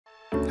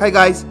Hi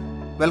guys,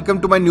 welcome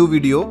to my new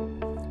video.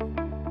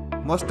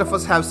 Most of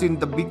us have seen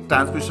the big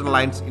transmission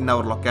lines in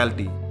our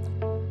locality.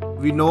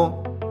 We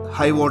know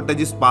high voltage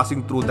is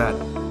passing through that,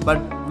 but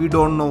we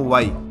don't know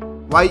why.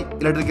 Why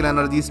electrical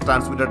energy is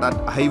transmitted at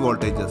high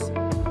voltages?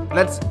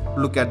 Let's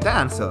look at the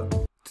answer.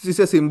 This is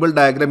a simple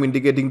diagram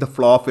indicating the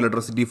flow of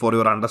electricity for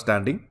your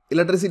understanding.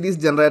 Electricity is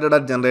generated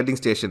at generating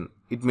station.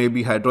 It may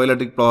be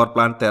hydroelectric power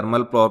plant,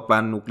 thermal power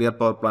plant, nuclear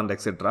power plant,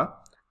 etc.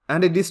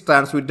 And it is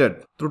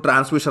transmitted through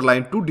transmission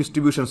line to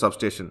distribution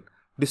substation.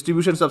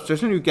 Distribution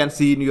substation you can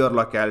see in your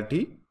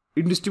locality.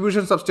 In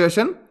distribution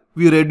substation,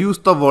 we reduce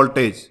the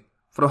voltage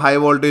from high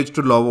voltage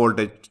to low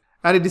voltage,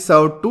 and it is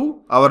served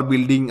to our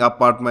building,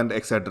 apartment,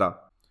 etc.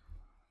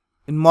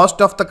 In most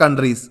of the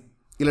countries,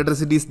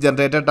 electricity is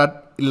generated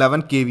at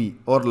 11 kV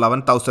or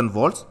 11,000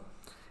 volts,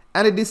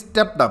 and it is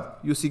stepped up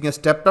using a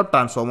stepped up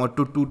transformer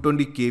to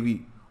 220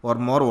 kV or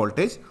more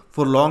voltage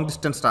for long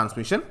distance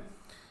transmission.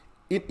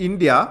 In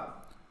India,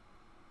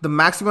 the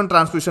maximum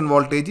transmission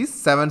voltage is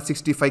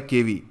 765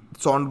 kV.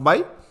 It's owned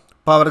by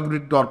Power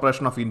Grid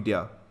Corporation of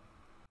India.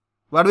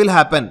 What will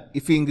happen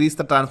if we increase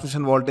the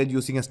transmission voltage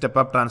using a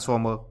step-up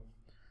transformer?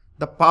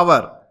 The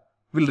power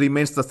will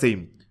remain the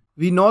same.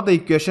 We know the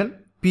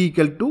equation P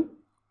equal to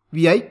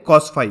VI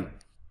cos phi.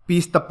 P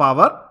is the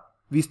power,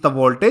 V is the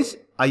voltage,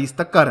 I is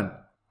the current.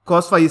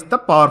 Cos phi is the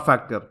power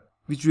factor,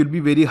 which will be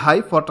very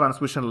high for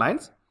transmission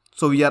lines.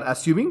 So we are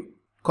assuming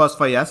cos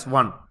phi as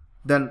 1.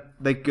 Then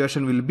the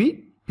equation will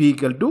be P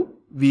equal to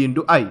V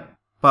into I.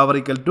 Power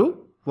equal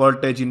to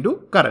voltage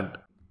into current.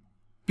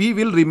 P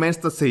will remain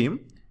the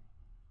same.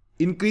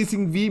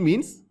 Increasing V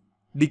means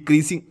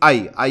decreasing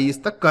I. I is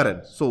the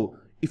current. So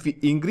if we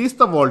increase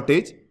the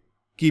voltage,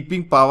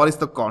 keeping power is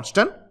the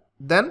constant,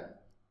 then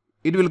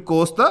it will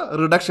cause the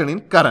reduction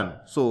in current.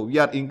 So we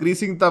are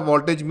increasing the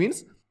voltage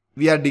means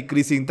we are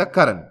decreasing the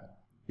current.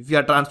 If we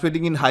are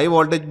transmitting in high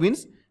voltage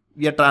means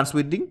we are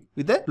transmitting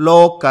with a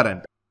low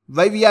current.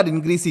 Why we are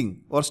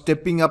increasing or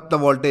stepping up the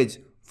voltage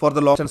for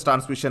the long distance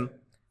transmission?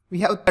 We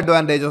have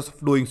advantages of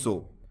doing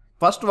so.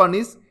 First one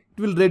is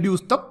it will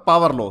reduce the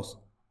power loss.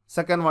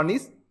 Second one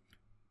is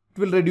it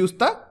will reduce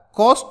the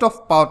cost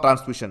of power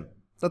transmission.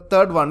 The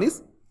third one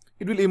is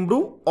it will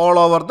improve all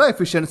over the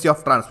efficiency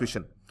of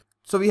transmission.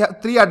 So we have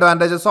three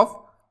advantages of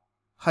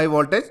high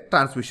voltage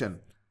transmission.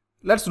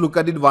 Let's look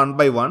at it one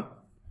by one.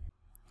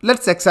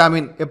 Let's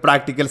examine a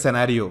practical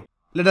scenario.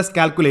 Let us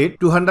calculate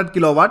 200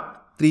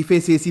 kilowatt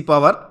 3-phase AC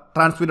power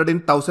transmitted in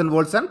 1000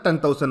 volts and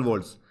 10,000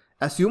 volts.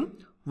 Assume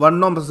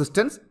 1 ohm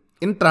resistance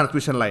in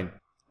transmission line.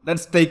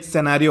 Let's take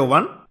scenario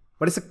 1.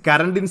 What is the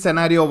current in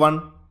scenario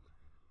 1?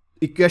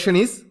 Equation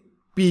is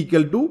P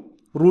equal to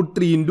root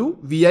 3 into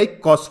VI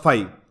cos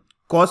phi.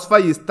 Cos phi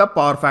is the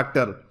power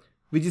factor,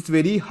 which is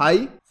very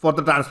high for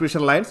the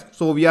transmission lines.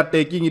 So we are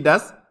taking it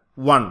as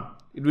 1.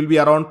 It will be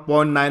around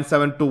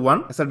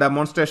 0.9721. As a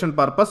demonstration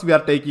purpose, we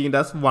are taking it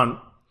as 1.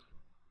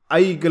 I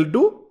equal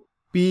to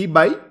P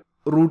by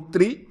root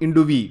 3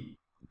 into V.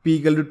 P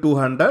equal to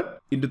 200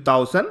 into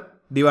 1000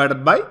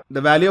 divided by the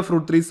value of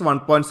root 3 is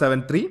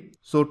 1.73.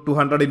 So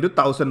 200 into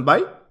 1000 by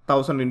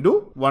 1000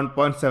 into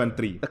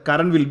 1.73. The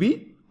current will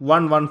be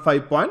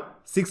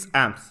 115.6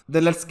 amps.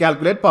 Then let's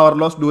calculate power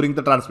loss during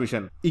the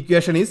transmission.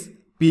 Equation is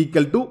P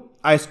equal to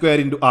I square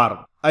into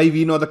R. I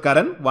we know the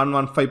current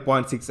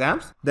 115.6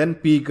 amps. Then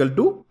P equal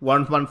to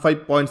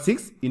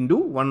 115.6 into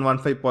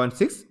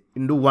 115.6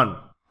 into 1.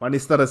 1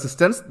 is the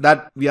resistance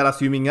that we are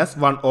assuming as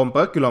 1 ohm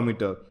per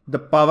kilometer. The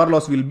power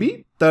loss will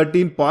be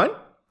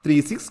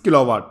 13.36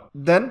 kilowatt.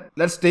 Then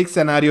let's take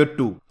scenario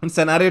 2. In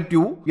scenario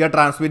 2, we are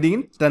transmitting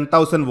in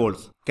 10,000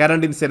 volts.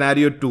 Current in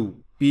scenario 2,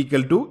 P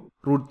equal to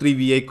root 3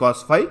 VI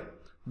cos phi.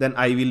 Then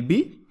I will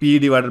be P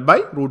divided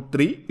by root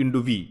 3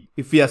 into V.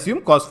 If we assume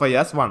cos phi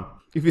as 1.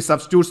 If we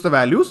substitute the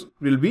values,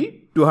 will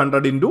be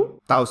 200 into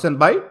 1000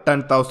 by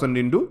 10,000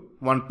 into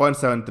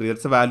 1.73.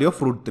 That's the value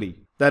of root 3.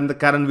 Then the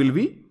current will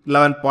be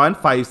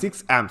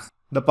 11.56 amps.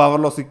 The power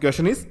loss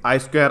equation is I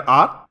square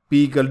R.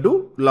 P equal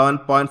to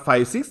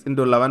 11.56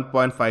 into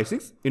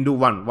 11.56 into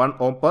 1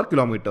 ohm per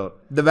kilometer.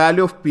 The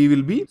value of P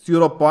will be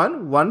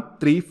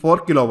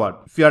 0.134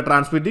 kilowatt. If you are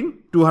transmitting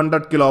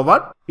 200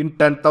 kilowatt in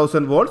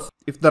 10,000 volts,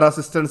 if the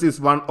resistance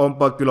is 1 ohm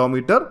per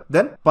kilometer,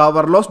 then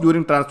power loss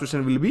during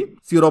transmission will be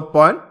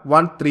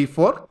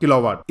 0.134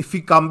 kilowatt. If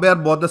we compare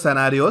both the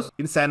scenarios,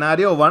 in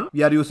scenario 1,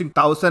 we are using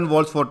 1000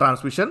 volts for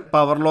transmission.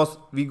 Power loss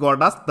we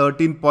got as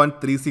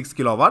 13.36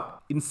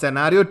 kilowatt. In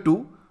scenario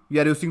 2, we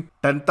are using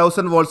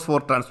 10,000 volts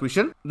for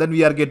transmission. Then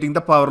we are getting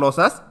the power loss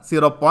as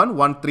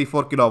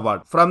 0.134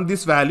 kilowatt. From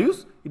these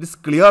values, it is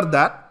clear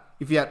that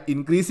if we are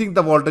increasing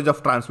the voltage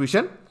of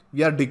transmission,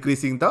 we are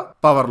decreasing the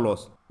power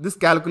loss. This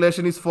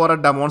calculation is for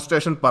a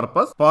demonstration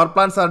purpose. Power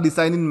plants are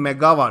designed in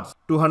megawatts.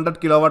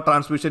 200 kilowatt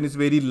transmission is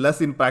very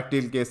less in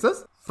practical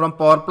cases. From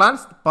power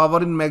plants,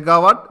 power in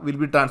megawatt will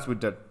be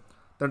transmitted.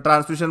 The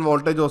transmission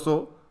voltage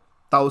also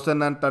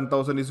 1000 and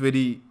 10,000 is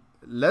very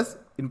less.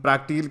 In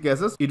practical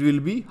cases, it will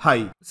be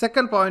high.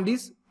 Second point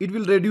is it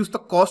will reduce the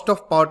cost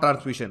of power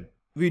transmission.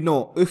 We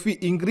know if we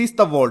increase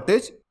the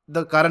voltage,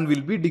 the current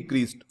will be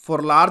decreased.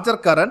 For larger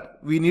current,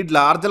 we need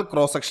larger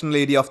cross-sectional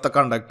area of the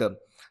conductor.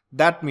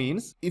 That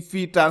means if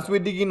we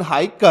transmitting in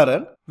high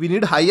current, we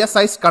need higher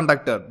size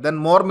conductor. Then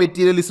more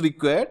material is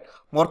required,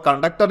 more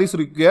conductor is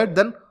required,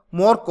 then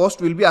more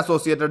cost will be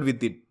associated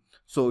with it.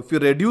 So if you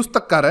reduce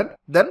the current,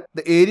 then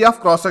the area of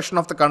cross-section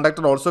of the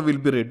conductor also will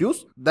be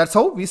reduced. That's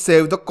how we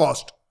save the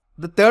cost.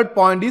 The third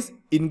point is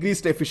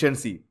increased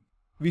efficiency.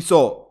 We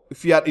saw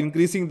if we are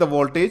increasing the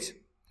voltage,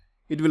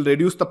 it will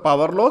reduce the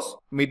power loss,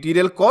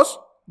 material cost,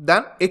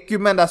 then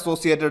equipment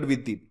associated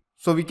with it.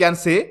 So we can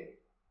say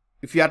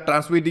if you are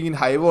transmitting in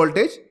high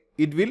voltage,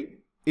 it will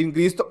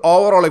increase the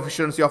overall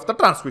efficiency of the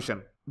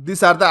transmission.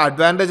 These are the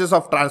advantages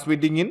of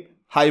transmitting in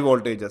high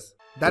voltages.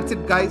 That's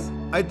it guys.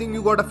 I think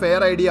you got a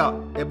fair idea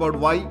about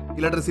why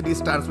electricity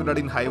is transmitted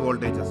in high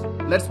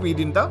voltages. Let's meet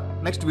in the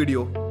next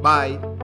video. Bye.